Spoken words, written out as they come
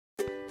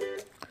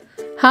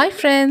Hi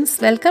friends,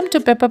 welcome to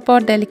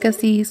Pepperpot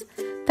Delicacies.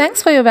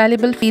 Thanks for your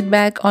valuable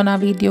feedback on our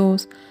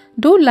videos.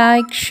 Do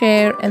like,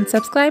 share and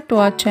subscribe to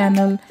our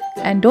channel,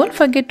 and don't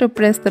forget to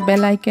press the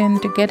bell icon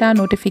to get our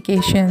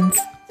notifications.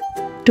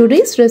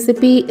 Today's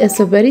recipe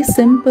is a very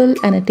simple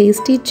and a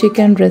tasty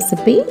chicken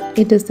recipe.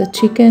 It is the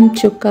chicken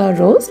chukka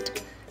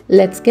roast.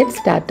 Let's get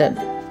started.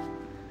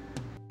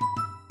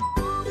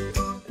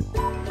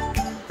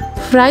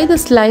 Fry the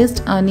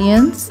sliced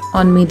onions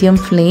on medium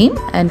flame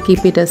and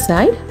keep it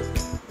aside.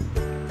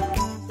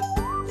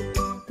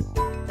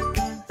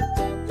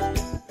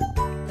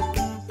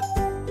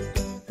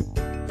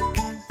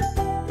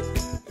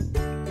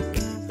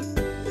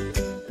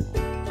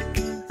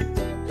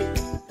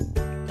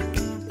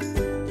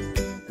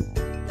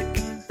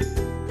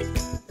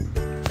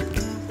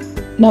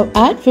 Now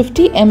add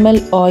 50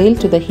 ml oil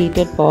to the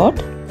heated pot.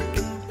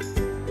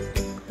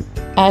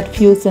 Add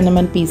few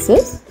cinnamon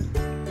pieces.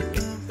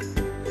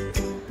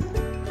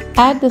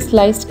 Add the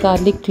sliced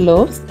garlic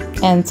cloves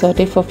and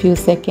saute for few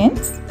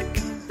seconds.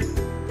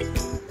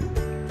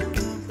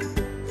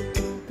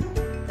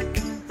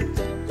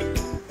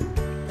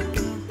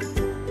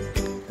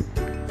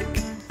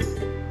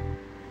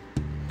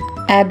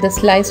 Add the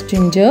sliced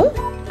ginger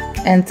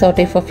and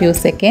saute for few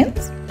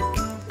seconds.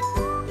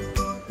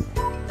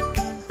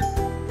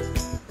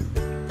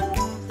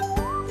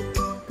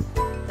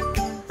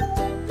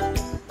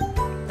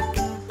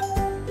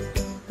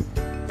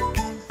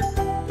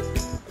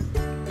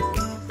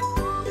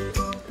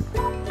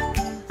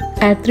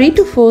 Add 3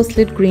 to 4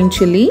 slit green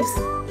chilies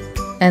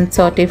and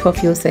saute for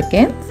few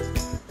seconds.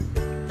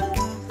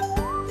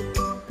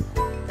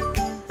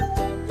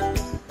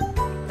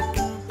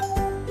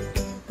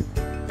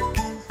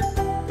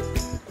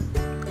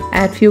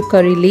 Add few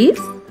curry leaves.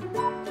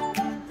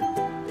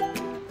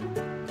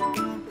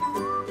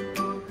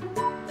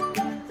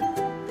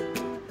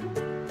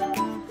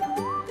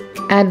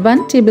 Add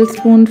 1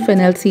 tablespoon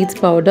fennel seeds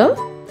powder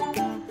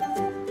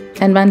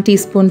and 1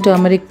 teaspoon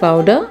turmeric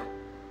powder,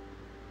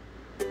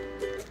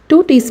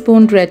 2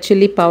 teaspoon red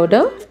chili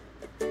powder,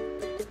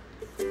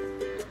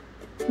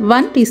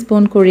 1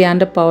 teaspoon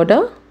coriander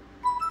powder,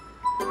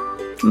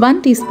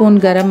 1 teaspoon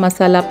garam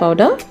masala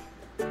powder,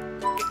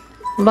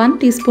 1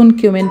 teaspoon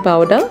cumin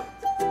powder,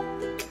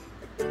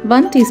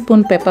 1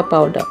 teaspoon pepper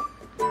powder.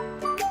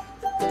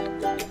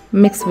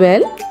 Mix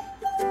well.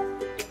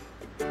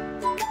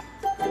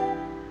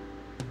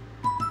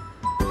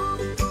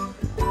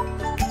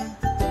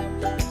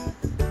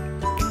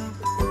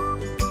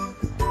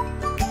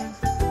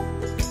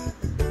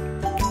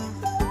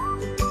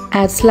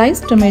 Add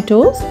sliced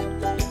tomatoes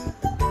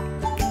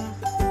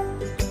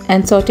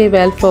and saute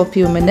well for a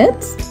few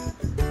minutes.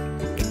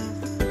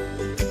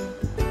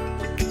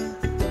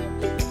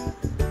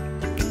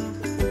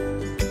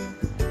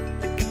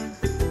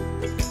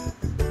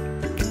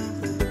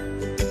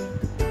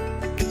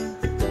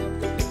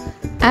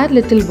 Add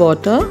little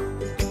water.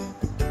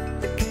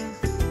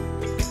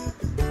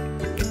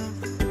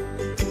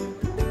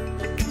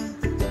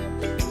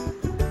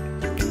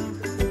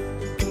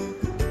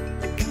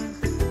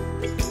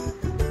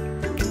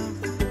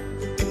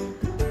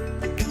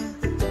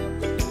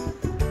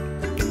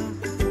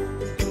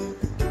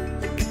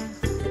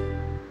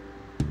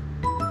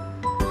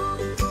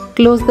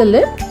 Close the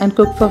lid and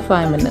cook for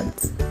 5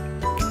 minutes.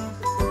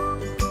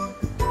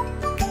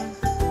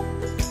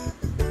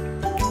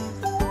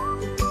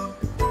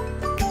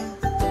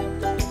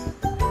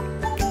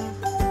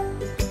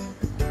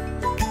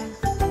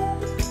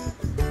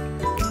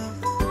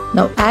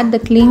 Now add the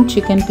cleaned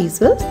chicken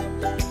pieces.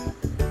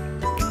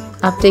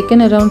 I've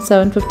taken around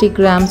 750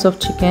 grams of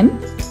chicken.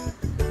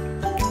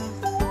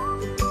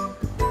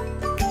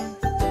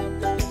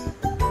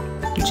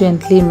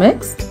 Gently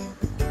mix.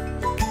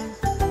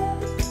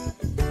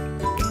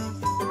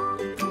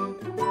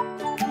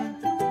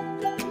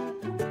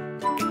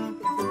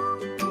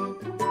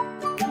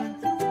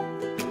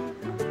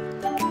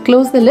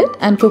 Close the lid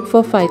and cook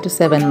for 5 to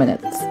 7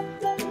 minutes.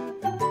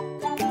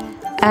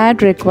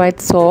 Add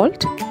required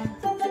salt.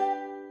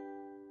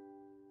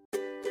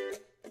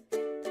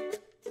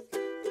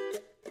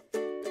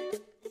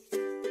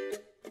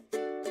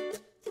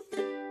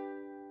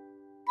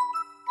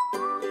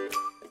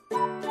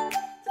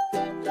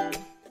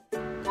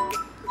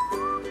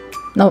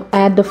 Now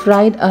add the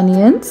fried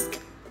onions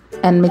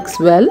and mix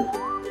well.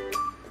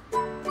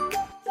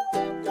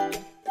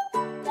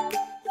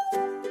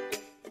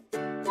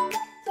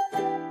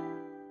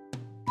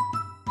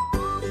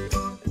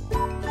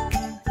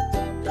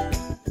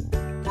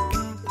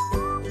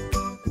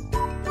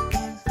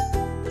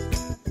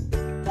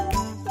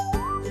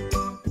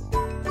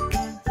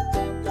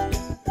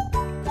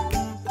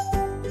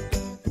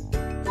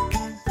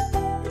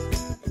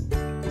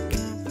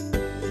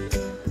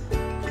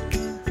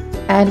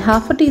 Add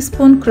half a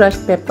teaspoon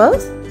crushed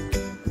peppers.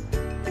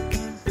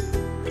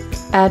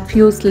 Add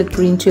few slit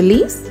green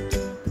chilies.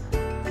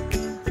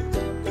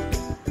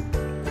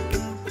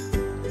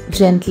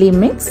 Gently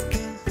mix.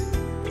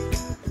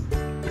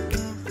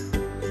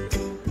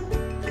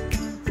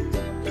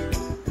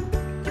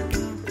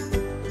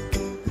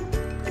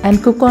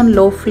 and cook on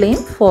low flame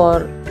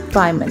for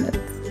 5 minutes.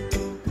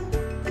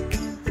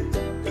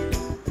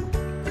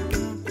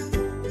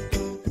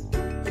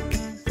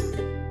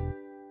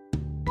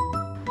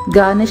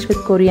 Garnish with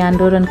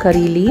coriander and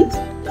curry leaves.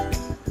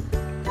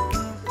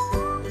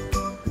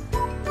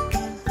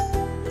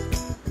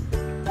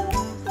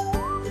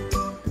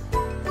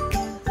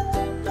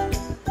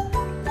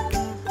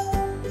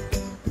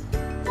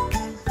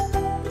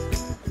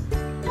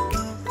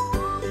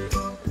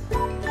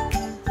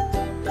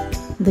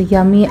 The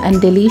yummy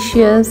and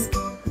delicious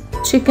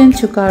chicken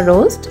chukka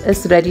roast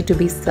is ready to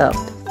be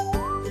served.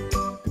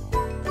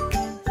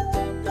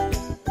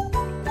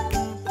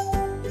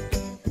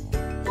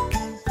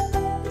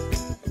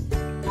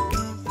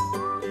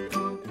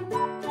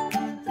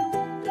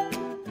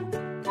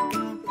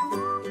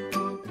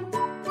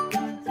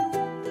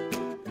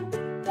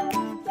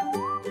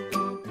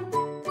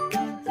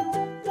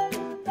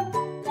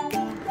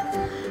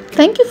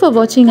 Thank you for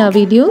watching our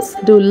videos.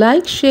 Do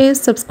like, share,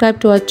 subscribe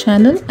to our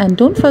channel, and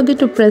don't forget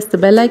to press the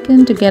bell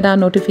icon to get our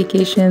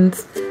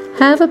notifications.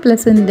 Have a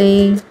pleasant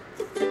day.